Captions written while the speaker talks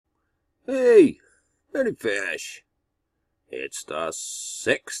Hey, Benny Fish. It's the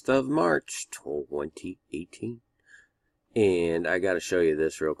 6th of March, 2018. And I got to show you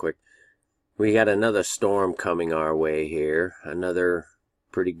this real quick. We got another storm coming our way here. Another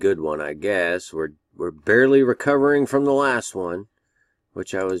pretty good one, I guess. We're barely recovering from the last one,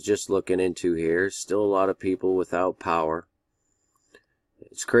 which I was just looking into here. Still a lot of people without power.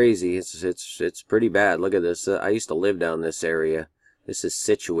 It's crazy. It's pretty bad. Look at this. I used to live down this area. This is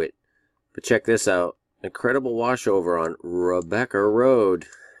Situate. But check this out. Incredible washover on Rebecca Road.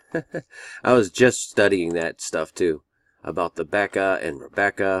 I was just studying that stuff too, about the Becca and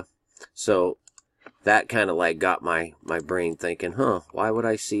Rebecca. So that kind of like got my brain thinking, why would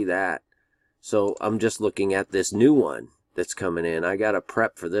I see that? So I'm just looking at this new one that's coming in. I got to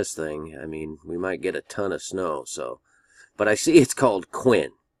prep for this thing. I mean, we might get a ton of snow. But I see it's called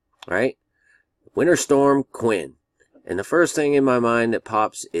Quinn, right? Winter Storm Quinn. And the first thing in my mind that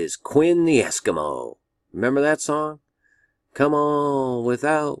pops is Quinn the Eskimo. Remember that song? Come on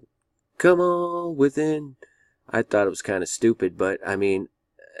without, come on within. I thought it was kind of stupid, but I mean,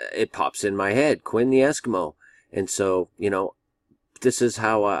 it pops in my head. Quinn the Eskimo. And so, this is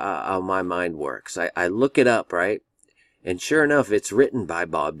how my mind works. I look it up, right? And sure enough, it's written by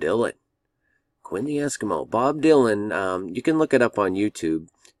Bob Dylan. Quinn the Eskimo. Bob Dylan, you can look it up on YouTube.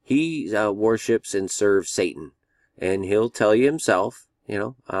 He worships and serves Satan. And he'll tell you himself,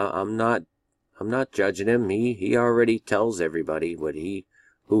 I'm not judging him. He already tells everybody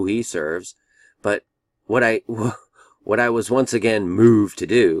who he serves. But what I was once again moved to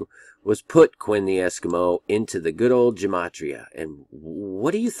do was put Quinn the Eskimo into the good old gematria. And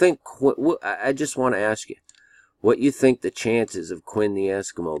what do you think? I just want to ask you, what you think the chances of Quinn the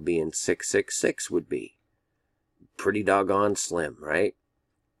Eskimo being 666 would be? Pretty doggone slim, right?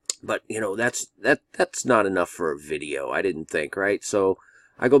 But, that's not enough for a video, I didn't think, right? So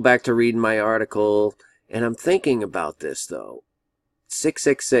I go back to reading my article, and I'm thinking about this, though.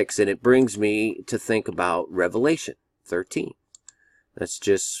 666, and it brings me to think about Revelation 13. That's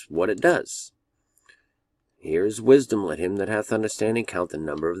just what it does. Here's wisdom, let him that hath understanding count the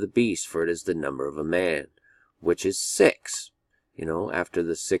number of the beast, for it is the number of a man, which is 6. After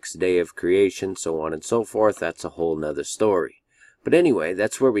the 6th day of creation, so on and so forth, that's a whole nother story. But anyway,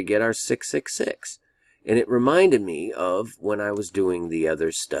 that's where we get our 666. And it reminded me of when I was doing the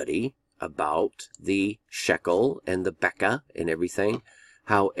other study about the shekel and the becca and everything,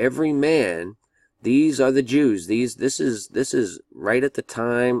 how every man, these are the Jews. This is right at the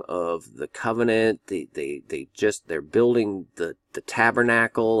time of the covenant. They're building the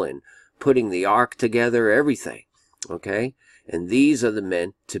tabernacle and putting the ark together, everything. Okay? And these are the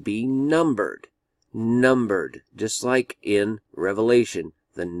men to be numbered, just like in Revelation,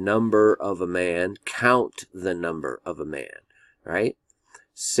 the number of a man, count the number of a man, right?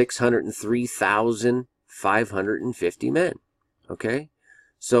 603,550 men, okay?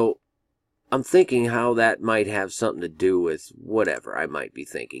 So I'm thinking how that might have something to do with whatever I might be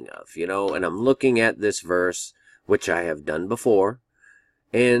thinking of, and I'm looking at this verse, which I have done before,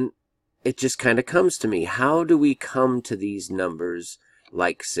 and it just kind of comes to me. How do we come to these numbers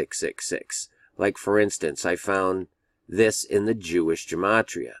like 666? Like, for instance, I found this in the Jewish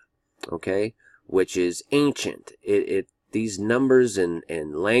gematria, okay, which is ancient. These numbers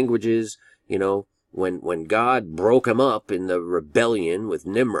and languages, when God broke them up in the rebellion with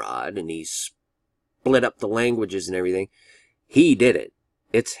Nimrod and he split up the languages and everything, he did it.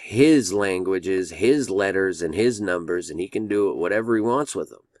 It's his languages, his letters, and his numbers, and he can do whatever he wants with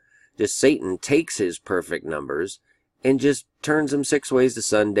them. Just Satan takes his perfect numbers and just turns them 6 ways to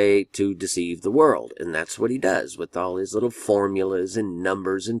Sunday to deceive the world. And that's what he does with all his little formulas and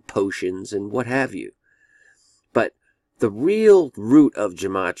numbers and potions and what have you. But the real root of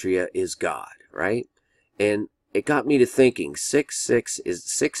gematria is God, right? And it got me to thinking, 6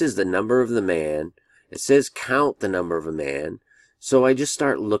 is the number of the man. It says count the number of a man. So I just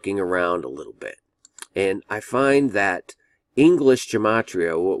start looking around a little bit. And I find that English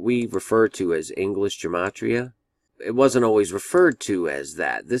gematria, what we refer to as English gematria, it wasn't always referred to as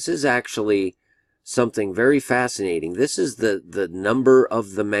that. This is actually something very fascinating. This is the number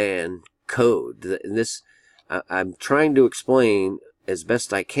of the man code. I'm trying to explain as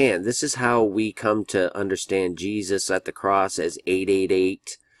best I can. This is how we come to understand Jesus at the cross as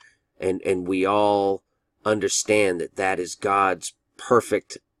 888, and we all understand that is God's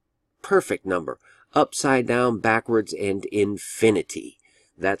perfect number. Upside down, backwards, and infinity.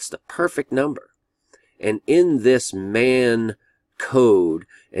 That's the perfect number. And in this man code,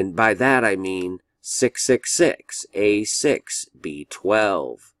 and by that I mean 666, A6,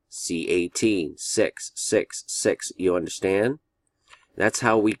 B12, C18, 666, you understand? That's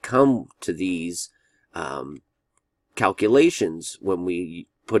how we come to these calculations when we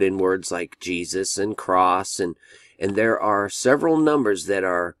put in words like Jesus and cross, and there are several numbers that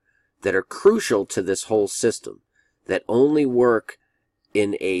are crucial to this whole system, that only work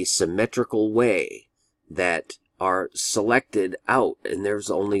in a symmetrical way, that are selected out, and there's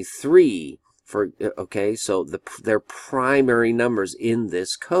only 3 for, okay, so they're primary numbers in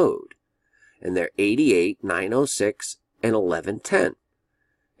this code, and they're 88, 906, and 1110.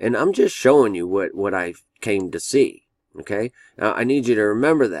 And I'm just showing you what I came to see, okay? Now, I need you to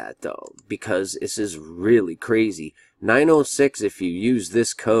remember that, though, because this is really crazy. 906, if you use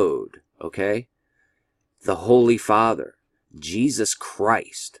this code, okay? The Holy Father, Jesus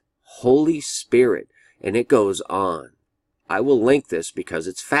Christ, Holy Spirit, and it goes on. I will link this because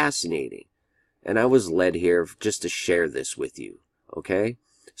it's fascinating. And I was led here just to share this with you, okay?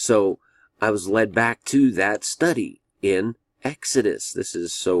 So I was led back to that study in Exodus. This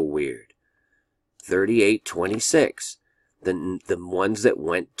is so weird. 38:26. The ones that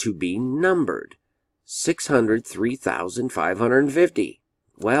went to be numbered. 603,550.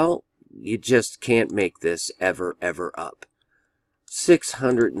 Well, you just can't make this ever up.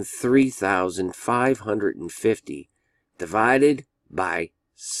 603,550 divided by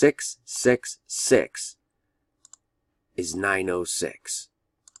 666 is 906.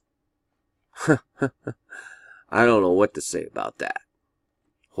 I don't know what to say about that.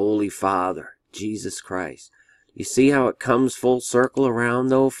 Holy Father, Jesus Christ. You see how it comes full circle around,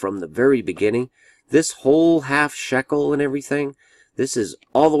 though, from the very beginning? This whole half shekel and everything, this is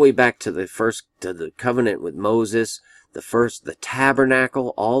all the way back to the covenant with Moses, the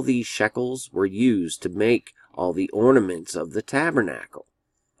tabernacle. All these shekels were used to make all the ornaments of the tabernacle.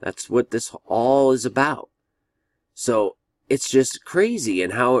 That's what this all is about. So it's just crazy,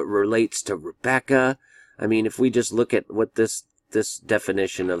 and how it relates to Rebecca. I mean, if we just look at what this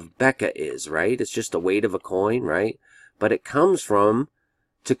definition of Becca is, right? It's just a weight of a coin, right? But it comes from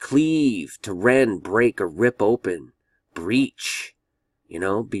to cleave, to rend, break, or rip open, breach,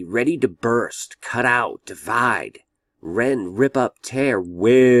 be ready to burst, cut out, divide, rend, rip up, tear,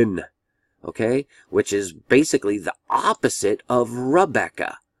 win, okay? Which is basically the opposite of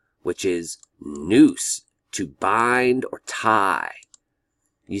Rebecca, which is noose, to bind or tie.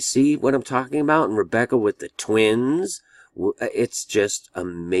 You see what I'm talking about? And Rebecca with the twins, it's just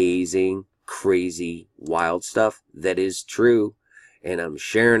amazing, crazy, wild stuff that is true. And I'm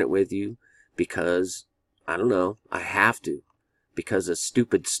sharing it with you because, I don't know, I have to. Because a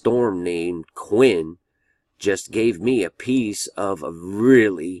stupid storm named Quinn just gave me a piece of a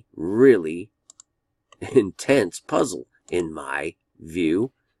really, really intense puzzle in my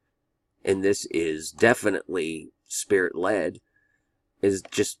view. And this is definitely spirit-led. Is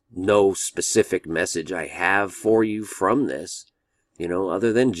just no specific message I have for you from this,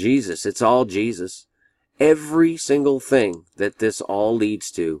 other than Jesus. It's all Jesus. Every single thing that this all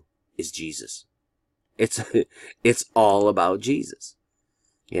leads to is Jesus. It's all about Jesus,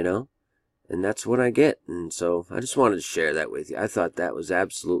 and that's what I get. And so I just wanted to share that with you. I thought that was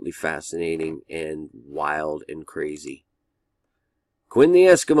absolutely fascinating and wild and crazy. Quinn the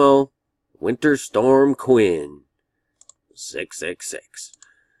Eskimo, Winter Storm Quinn. 666.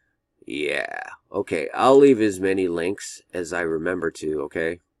 Yeah. Okay, I'll leave as many links as I remember to,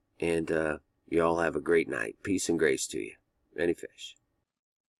 okay? And you all have a great night. Peace and grace to you. Many fish.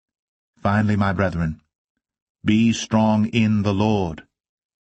 Finally, my brethren, be strong in the Lord,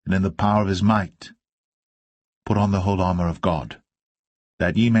 and in the power of his might. Put on the whole armour of God,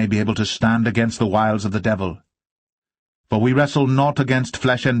 that ye may be able to stand against the wiles of the devil. For we wrestle not against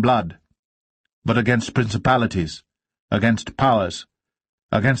flesh and blood, but against principalities, against powers,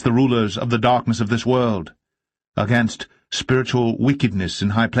 against the rulers of the darkness of this world, against spiritual wickedness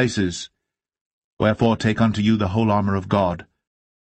in high places. Wherefore take unto you the whole armour of God,